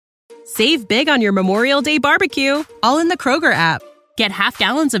Save big on your Memorial Day barbecue, all in the Kroger app. Get half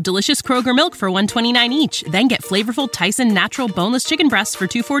gallons of delicious Kroger milk for $1.29 each. Then get flavorful Tyson natural boneless chicken breasts for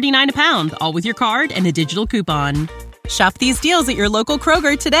 $2.49 a pound, all with your card and a digital coupon. Shop these deals at your local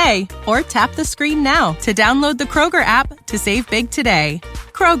Kroger today, or tap the screen now to download the Kroger app to save big today.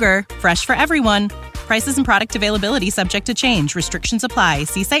 Kroger, fresh for everyone. Prices and product availability subject to change. Restrictions apply.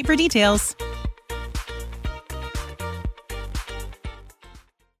 See site for details.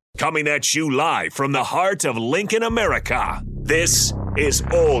 Coming at you live from the heart of Lincoln, America. This is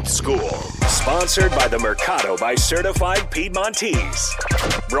Old School, sponsored by the Mercado by Certified Piedmontese.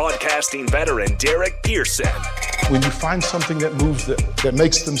 Broadcasting veteran Derek Pearson. When you find something that moves them, that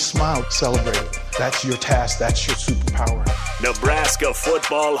makes them smile, celebrate it. That's your task. That's your superpower. Nebraska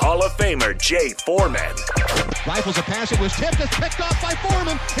Football Hall of Famer Jay Foreman. Rifles a pass. It was tipped. It's picked off by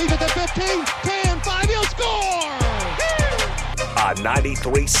Foreman. He's at the 15, 10, 5. He'll score! On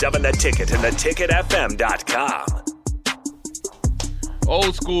 93.7 The Ticket and theticketfm.com.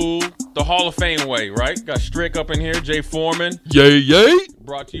 Old School, the Hall of Fame way, right? Got Strick up in here, Jay Foreman. Yay, yay.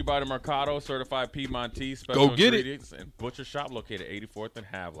 Brought to you by the Mercado, Certified Piedmontese, Special Go get Ingredients, and Butcher Shop located 84th and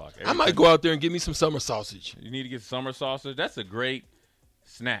Havelock. I might go out there and get me some summer sausage. You need to get summer sausage. That's a great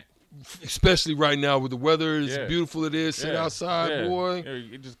snack. Especially right now with the weather, as beautiful it is. Sit outside, boy.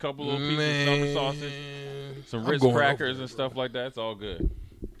 Yeah, just a couple little pieces of summer sausage, some Ritz crackers and stuff like that. It's all good.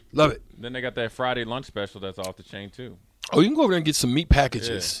 Love it. Then they got that Friday lunch special that's off the chain, too. Oh, you can go over there and get some meat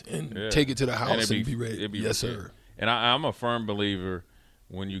packages and take it to the house and be ready. Yes, sir. And I'm a firm believer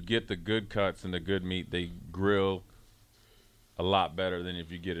when you get the good cuts and the good meat, they grill a lot better than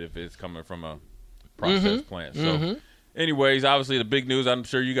if it's coming from a processed plant. So, anyways, obviously the big news, I'm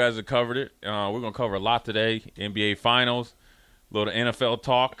sure you guys have covered it. We're going to cover a lot today. NBA Finals, a little NFL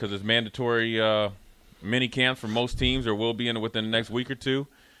talk because it's mandatory mini camps for most teams or will be within the next week or two.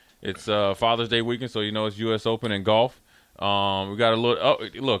 It's Father's Day weekend, so it's U.S. Open and golf. We got a little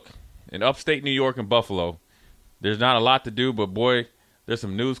look in upstate New York and Buffalo. There's not a lot to do, but boy, there's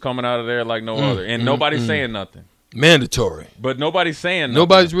some news coming out of there like no other, and nobody's saying nothing. Mandatory, but nobody's saying nothing.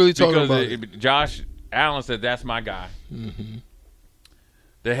 Nobody's really talking about it. Josh Allen said that's my guy.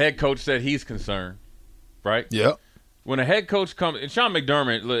 The head coach said he's concerned, right? Yeah. When a head coach comes, and Sean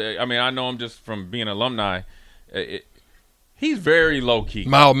McDermott, I mean, I know him just from being an alumni. He's very low key,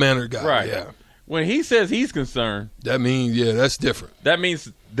 mild mannered guy, right? Yeah. When he says he's concerned, that means that's different. That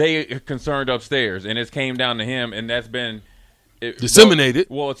means they are concerned upstairs, and it came down to him, and that's been disseminated.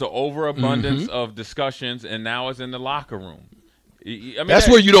 Well, it's an overabundance of discussions, and now it's in the locker room. I mean, that's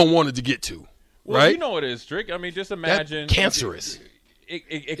where you don't want it to get to, right? You know it is, Strick. I mean, just imagine that's cancerous.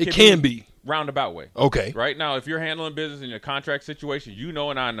 It can be roundabout way. Okay. Right now, if you're handling business in a contract situation,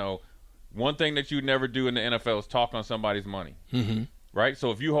 and I know one thing that you'd never do in the NFL is talk on somebody's money. Right?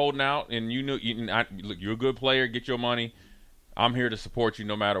 So if you holding out and look, you're a good player, get your money, I'm here to support you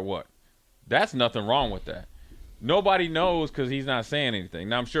no matter what. That's nothing wrong with that. Nobody knows because he's not saying anything.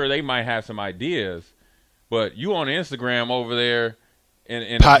 Now, I'm sure they might have some ideas, but you on Instagram over there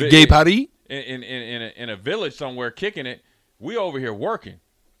in gay party? In a village somewhere kicking it, we over here working.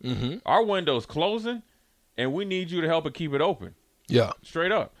 Our window's closing, and we need you to help it keep it open. Yeah.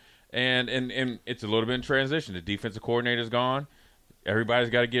 Straight up. And it's a little bit in transition. The defensive coordinator's gone. Everybody's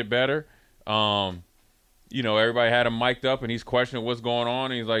got to get better. Everybody had him mic'd up, and he's questioning what's going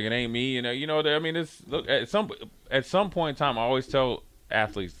on. And he's like, "It ain't me." I mean, it's look at some point in time. I always tell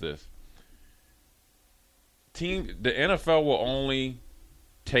athletes this: the NFL will only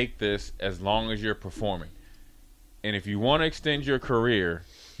take this as long as you're performing. And if you want to extend your career,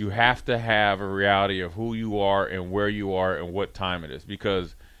 you have to have a reality of who you are and where you are and what time it is,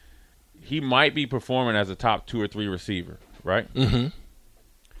 because he might be performing as a top 2 or 3 receiver. Right?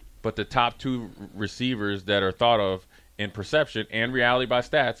 But the top 2 receivers that are thought of in perception and reality by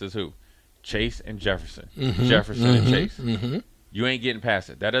stats is who? Chase and Jefferson. Jefferson and Chase. You ain't getting past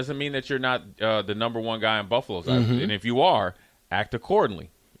it. That doesn't mean that you're not the number one guy in Buffalo's eyes. And if you are, act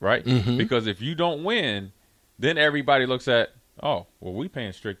accordingly. Right? Because if you don't win, then everybody looks at, oh, well, we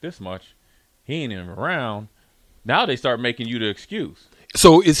paying Strick this much. He ain't even around. Now they start making you the excuse.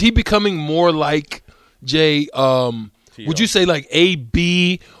 So is he becoming more like Jay would you say like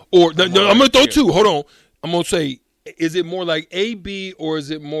A-B or no, I'm going to throw 2. Hold on. I'm going to say, is it more like A-B or is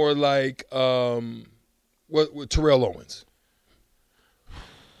it more like what Terrell Owens?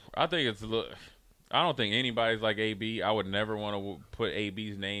 I think it's a little – I don't think anybody's like A-B. I would never want to put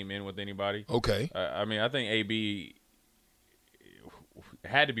A-B's name in with anybody. Okay. I mean, I think A-B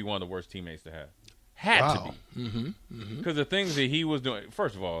had to be one of the worst teammates to have. Had to be. Because the things that he was doing –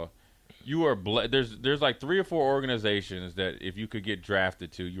 first of all, You are there's like 3 or 4 organizations that if you could get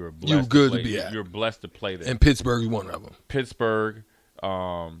drafted to, you're blessed. You're good to be at. You're blessed to play there. And Pittsburgh is one of them. Pittsburgh,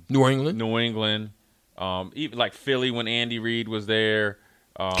 New England, even like Philly when Andy Reid was there.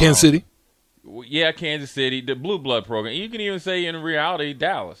 Kansas City. Yeah, Kansas City, the Blue Blood program. You can even say in reality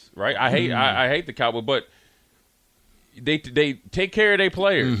Dallas, right? I hate the Cowboys, but they take care of their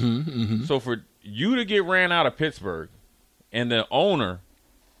players. So for you to get ran out of Pittsburgh, and the owner,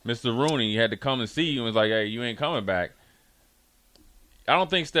 Mr. Rooney, had to come and see you and was like, "Hey, you ain't coming back." I don't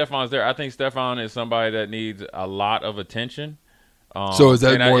think Stefon's there. I think Sefon is somebody that needs a lot of attention. So is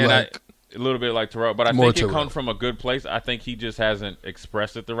that more like a little bit like Terrell? But I think it comes from a good place. I think he just hasn't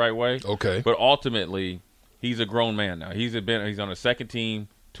expressed it the right way. Okay. But ultimately, he's a grown man now. He's on a second team,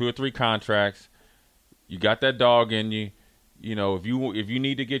 2 or 3 contracts. You got that dog in you. You know, if you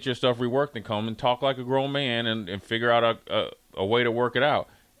need to get your stuff reworked, then come and talk like a grown man and figure out a way to work it out.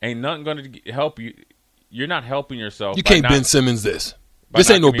 Ain't nothing going to help you. You're not helping yourself. You can't Ben Simmons this.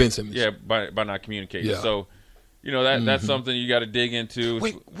 This ain't no Ben Simmons. Yeah, by not communicating. Yeah. So, you know, that's something you got to dig into.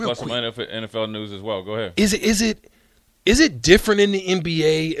 Plus some NFL news as well. Go ahead. Is it different in the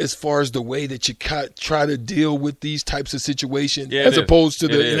NBA as far as the way that you try to deal with these types of situations as opposed to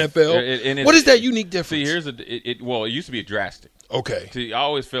the NFL? What is that unique difference? See, it used to be drastic. Okay. See, I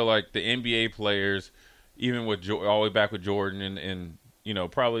always feel like the NBA players, even with all the way back with Jordan and you know,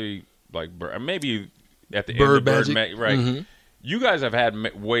 probably like maybe at the Bird end of Magic. Right. Mm-hmm. You guys have had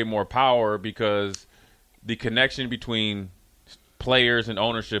way more power because the connection between players and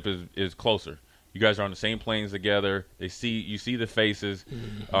ownership is closer. You guys are on the same planes together. You see the faces.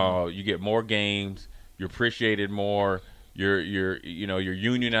 You get more games. You're appreciated more. Your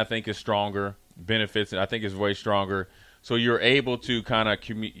union, I think, is stronger. Benefits, I think, is way stronger. So you're able to kind of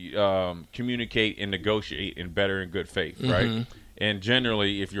communicate and negotiate in better and good faith, right? And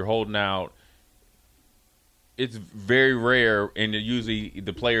generally, if you're holding out, it's very rare, and usually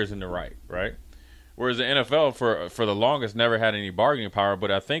the player's in the right? Whereas the NFL, for the longest, never had any bargaining power.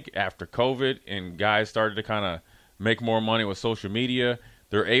 But I think after COVID and guys started to kind of make more money with social media,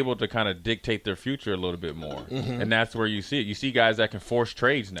 they're able to kind of dictate their future a little bit more. And that's where you see it. You see guys that can force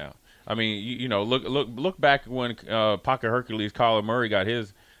trades now. I mean, you know, look back when Pocket Hercules, Kyler Murray got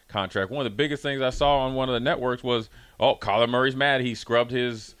his contract. One of the biggest things I saw on one of the networks was, Kyler Murray's mad. He scrubbed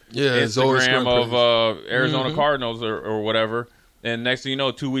his Instagram of Arizona Cardinals or whatever. And next thing you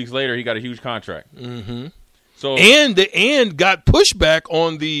know, 2 weeks later, he got a huge contract. So and got pushback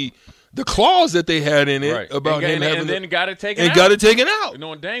on the clause that they had in it about him having, and then got it taken out. Got it taken out,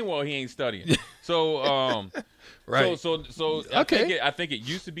 knowing dang well he ain't studying. So, right. So okay. I think it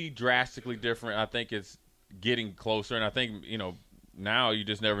used to be drastically different. I think it's getting closer, and I think now you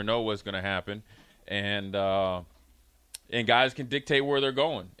just never know what's going to happen, and guys can dictate where they're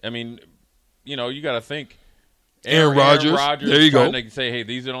going. I mean, you got to think. Aaron Rodgers. There you go. They can say, hey,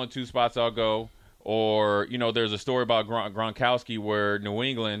 these are the only 2 spots I'll go. Or, there's a story about Gronkowski where New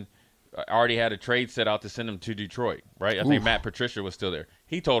England already had a trade set out to send him to Detroit, right? I think Matt Patricia was still there.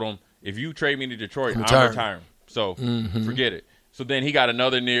 He told him, if you trade me to Detroit, I'm retiring. So forget it. So then he got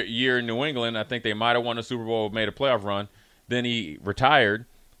another year in New England. I think they might have won the Super Bowl, made a playoff run. Then he retired.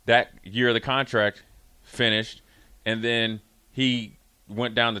 That year of the contract finished. And then he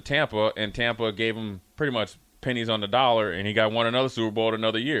went down to Tampa, and Tampa gave him pretty much pennies on the dollar, and he won another Super Bowl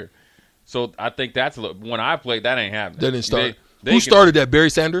another year. So I think that's when I played, that ain't happening. That didn't start. Who started that? Barry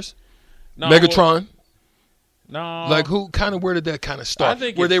Sanders? No, Megatron? No. Like where did that kind of start? I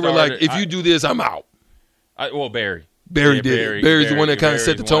think where they were like, if you do this, I'm out. Barry. Barry did it. Barry's the one that kind of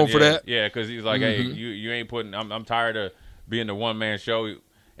set the tone for that. Yeah, because he's like, hey, you ain't putting. I'm tired of being the one man show,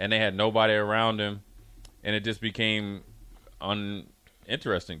 and they had nobody around him, and it just became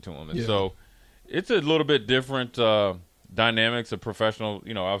uninteresting to him, and so it's a little bit different dynamics of professional,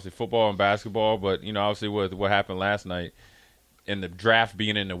 obviously football and basketball, but obviously with what happened last night and the draft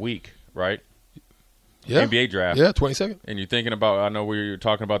being in the week, right? Yeah. NBA draft. Yeah, 22nd. And you're thinking about, I know we were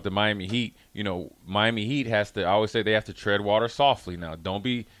talking about the Miami Heat. Miami Heat has to, I always say they have to tread water softly now.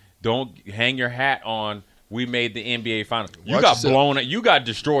 Don't hang your hat on, we made the NBA Finals. You got blown, you got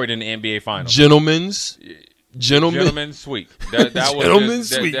destroyed in the NBA Finals. Gentlemen's sweep.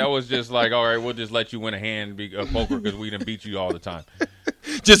 That was just like, all right, we'll just let you win a hand of poker because we done beat you all the time.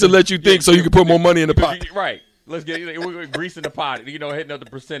 Just to let you think so you can put more money in the pot. Right. Let's we're greasing the pot, hitting up the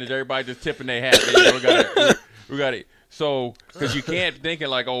percentage. Everybody just tipping their hat. We got it. So, because you can't thinking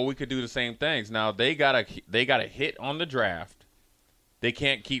like, oh, we could do the same things. Now they got a hit on the draft. They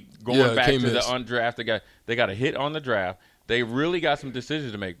can't keep going back to the undrafted guy. They got a hit on the draft. They really got some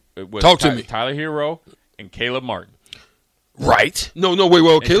decisions to make. With Talk to me. Tyler Hero and Caleb Martin. Right. No, wait.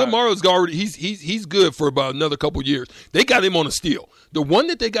 Well, Caleb Marlowe's already he's good for about another couple years. They got him on a steal. The one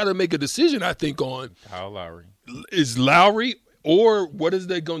that they got to make a decision, I think, on Kyle Lowry. Is Lowry, or what is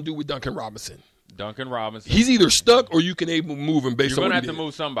they going to do with Duncan Robinson? Duncan Robinson. He's either stuck or you can able to move him based on what he did. You're going to have to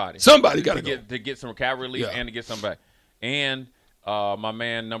move somebody. Somebody got to go. To get some cap relief and to get some back. And my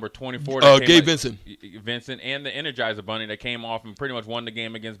man, number 24. Gabe Vincent. Vincent and the Energizer Bunny that came off and pretty much won the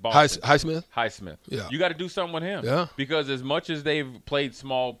game against Boston. Highsmith. Yeah. You got to do something with him. Yeah. Because as much as they've played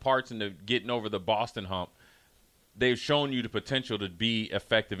small parts into getting over the Boston hump, they've shown you the potential to be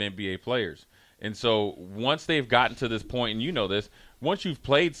effective NBA players. And so once they've gotten to this point, and you know this, once you've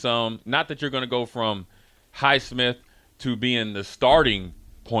played some, not that you're going to go from Highsmith to being the starting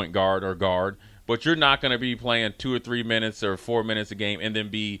point guard or guard, but you're not going to be playing 2 or 3 minutes or 4 minutes a game and then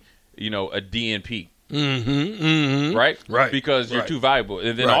be, a DNP. Right? Because you're too valuable.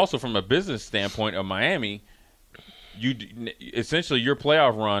 And then also from a business standpoint of Miami, essentially your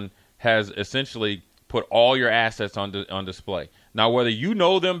playoff run has essentially put all your assets on display. Now, whether you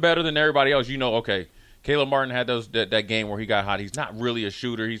know them better than everybody else, okay, Caleb Martin had that game where he got hot. He's not really a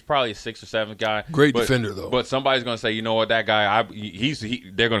shooter. He's probably a 6th or 7th guy. Great defender, though. But somebody's going to say, you know what, that guy,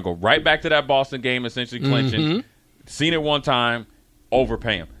 they're going to go right back to that Boston game, essentially clinching. Seen it one time,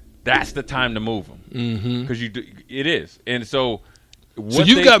 overpay him. That's the time to move him. Because it is. And so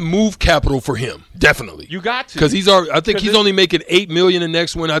you've got move capital for him, definitely. You got to. Because I think he's only making $8 million the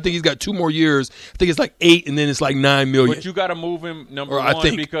next one. I think he's got 2 more years. I think it's like 8, and then it's like $9 million. But you got to move him number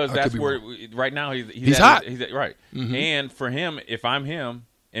one because that's where right now he's hot. Right. And for him, if I'm him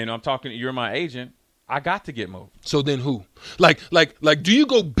and I'm talking, you're my agent, I got to get moved. So then who? Like, do you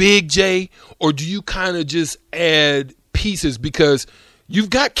go big, Jay, or do you kind of just add pieces because you've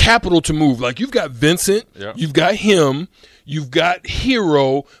got capital to move? Like you've got Vincent, you've got him. You've got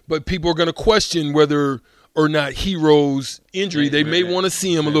Hero, but people are going to question whether or not Hero's injury. They may want to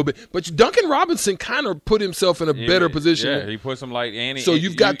see him a little bit. But Duncan Robinson kind of put himself in a better position. Yeah, he put some light in. So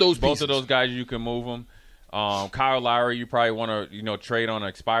you've got those both pieces. Of those guys, you can move them. Kyle Lowry, you probably want to trade on an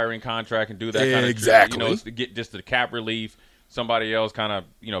expiring contract and do that kind of exactly. To get just the cap relief. Somebody else kind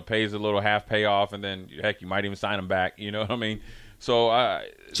of pays a little half payoff, and then heck, you might even sign him back. You know what I mean? So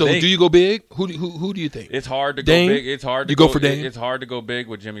do you go big? Who do you think? It's hard to Dame? go big. It's hard to go for Dame. It's hard to go big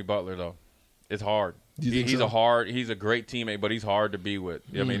with Jimmy Butler though. It's hard. He's a great teammate, but he's hard to be with.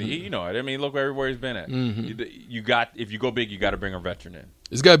 I mean, you know it. I mean, look everywhere he's been at. If you go big, you got to bring a veteran in.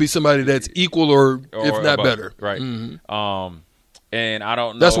 It's got to be somebody that's equal or if not above, better. Right. And I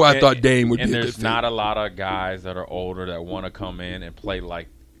don't know. That's why I thought Dame would be a good fit. And there's not a lot of guys that are older that want to come in and play like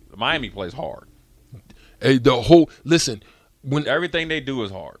Miami plays hard. Hey, listen. When everything they do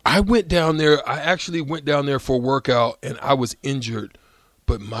is hard. I actually went down there for a workout and I was injured,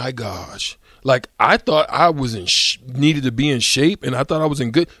 but my gosh, like I thought I was needed to be in shape and I thought I was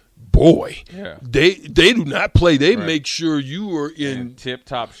in good. Boy, they do not play. They make sure you are in tip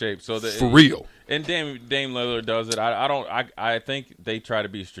top shape. So for real. And Dame Lillard does it. I think they try to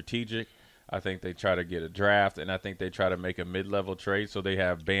be strategic. I think they try to get a draft, and I think they try to make a mid-level trade. So they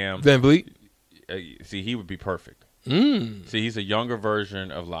have Bam. Van Vliet. See, he would be perfect. See, he's a younger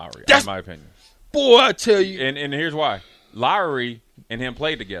version of Lowry, in my opinion. Boy, I tell you. And here's why. Lowry and him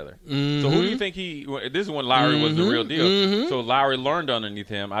played together. So who do you think this is when Lowry was the real deal. So Lowry learned underneath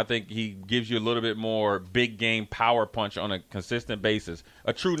him. I think he gives you a little bit more big game power punch on a consistent basis.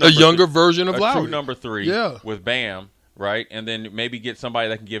 A younger version of Lowry. A true number 3 with Bam, right? And then maybe get somebody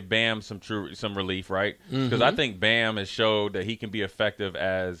that can give Bam some relief, right? Because I think Bam has showed that he can be effective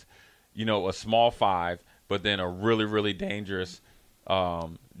as, a small 5, but then a really, really dangerous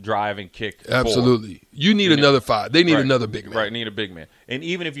drive and kick. Absolutely. Forward. You need another 5. They need another big man. Right, need a big man. And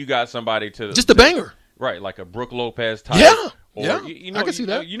even if you got somebody just a banger. Right, like a Brooke Lopez type. Yeah. Or, I can see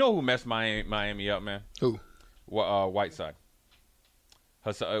that. You know who messed Miami up, man? Who? Whiteside.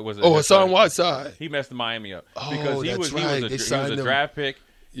 Hassan Whiteside. He messed Miami up. Oh, because he was a draft pick.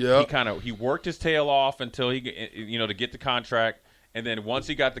 Yeah. He worked his tail off until he to get the contract. And then once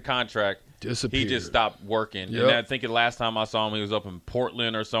he got the contract, he just stopped working. Yep. And I think the last time I saw him, he was up in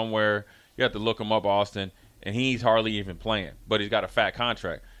Portland or somewhere. You have to look him up, Austin. And he's hardly even playing. But he's got a fat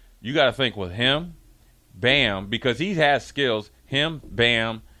contract. You got to think with him, Bam, because he has skills. Him,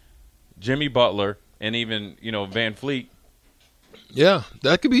 Bam, Jimmy Butler, and even, Van Fleet. Yeah,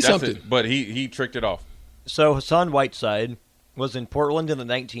 that could be something. But he tricked it off. So Hassan Whiteside was in Portland in the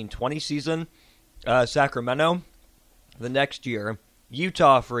 1920 season, Sacramento the next year,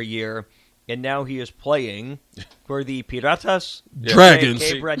 Utah for a year, and now he is playing for the Piratas Dragons.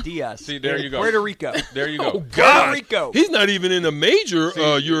 de Quebradillas. See, there you go. Puerto Rico. There you go. Oh, God. Puerto Rico. He's not even in a major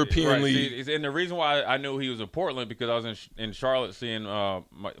European league. See, and the reason why I knew he was in Portland because I was in Charlotte seeing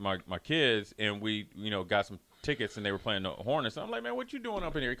my kids, and we got some tickets, and they were playing the Hornets. I'm like, man, what you doing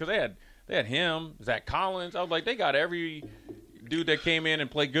up in here? Because they had him, Zach Collins. I was like, they got every dude that came in and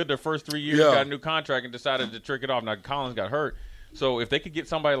played good their first 3 years, got a new contract, and decided to trick it off. Now Collins got hurt, so if they could get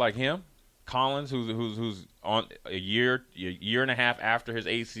somebody like him, Collins, who's on a year and a half after his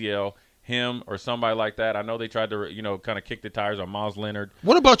ACL, him or somebody like that. I know they tried to kind of kick the tires on Miles Leonard.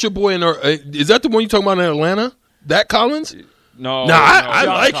 What about your boy is that the one you talking about in Atlanta? That Collins? No, I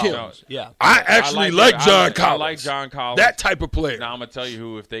like him. Yeah, I actually like John Collins. I like John Collins. That type of player. Now I'm gonna tell you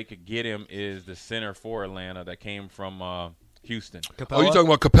who, if they could get him, is the center for Atlanta that came from Houston. Capella? Oh, you talking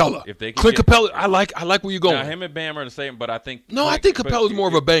about Capella? If they Clint Capella, I like where you're going. Now him and Bam are the same, but I think I think Capella's more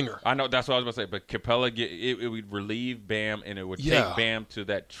of a banger. I know that's what I was going to say, but Capella it would relieve Bam, and it would take Bam to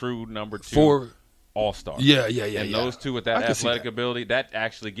that true number 2 all-star. Yeah. And those two with that athletic ability, that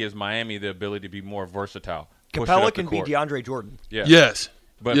actually gives Miami the ability to be more versatile. Capella can be DeAndre Jordan. Yeah. Yes.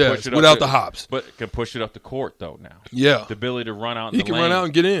 But push it without the hops. But can push it up the court, though, now. Yeah. The ability to run out in he can run out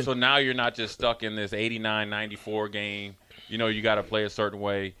and get in. So now you're not just stuck in this 89-94 game. You got to play a certain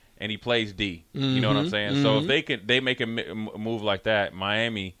way, and he plays D. You know what I'm saying? So if they make a move like that,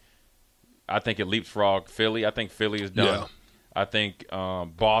 Miami, I think it leapfrog Philly. I think Philly is done. Yeah. I think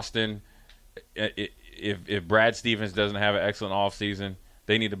Boston, if Brad Stevens doesn't have an excellent offseason,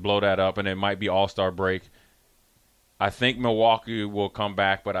 they need to blow that up, and it might be all-star break. I think Milwaukee will come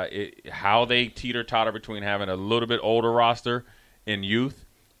back, but how they teeter-totter between having a little bit older roster in youth,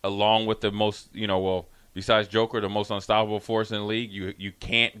 along with the most, besides Joker, the most unstoppable force in the league, you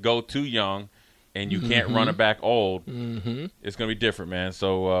can't go too young, and you can't run it back old. It's going to be different, man.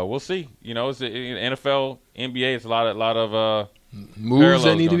 So we'll see. It's the NFL, NBA. It's a lot of moves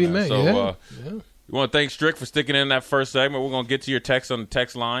that need to be made. So we want to thank Strick for sticking in that first segment. We're going to get to your text on the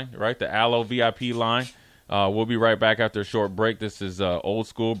text line, right? The Allo VIP line. We'll be right back after a short break. This is Old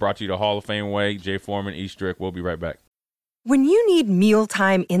School, brought to you the Hall of Fame way. Jay Foreman, E. Strick. We'll be right back. When you need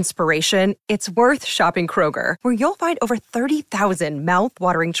mealtime inspiration, it's worth shopping Kroger, where you'll find over 30,000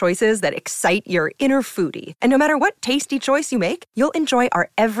 mouth-watering choices that excite your inner foodie. And no matter what tasty choice you make, you'll enjoy our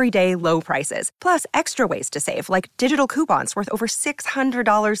everyday low prices, plus extra ways to save, like digital coupons worth over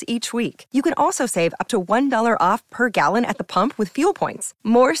 $600 each week. You can also save up to $1 off per gallon at the pump with fuel points.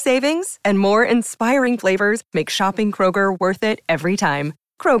 More savings and more inspiring flavors make shopping Kroger worth it every time.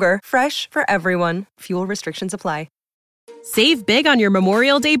 Kroger, fresh for everyone. Fuel restrictions apply. Save big on your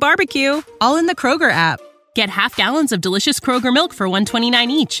Memorial Day barbecue, all in the Kroger app. Get half gallons of delicious Kroger milk for $1.29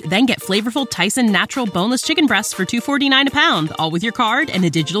 each. Then get flavorful Tyson natural boneless chicken breasts for $2.49 a pound, all with your card and a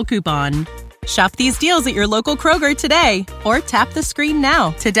digital coupon. Shop these deals at your local Kroger today, or tap the screen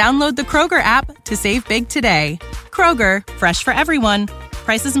now to download the Kroger app to save big today. Kroger, fresh for everyone.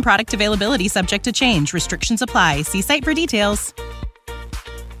 Prices and product availability subject to change. Restrictions apply. See site for details.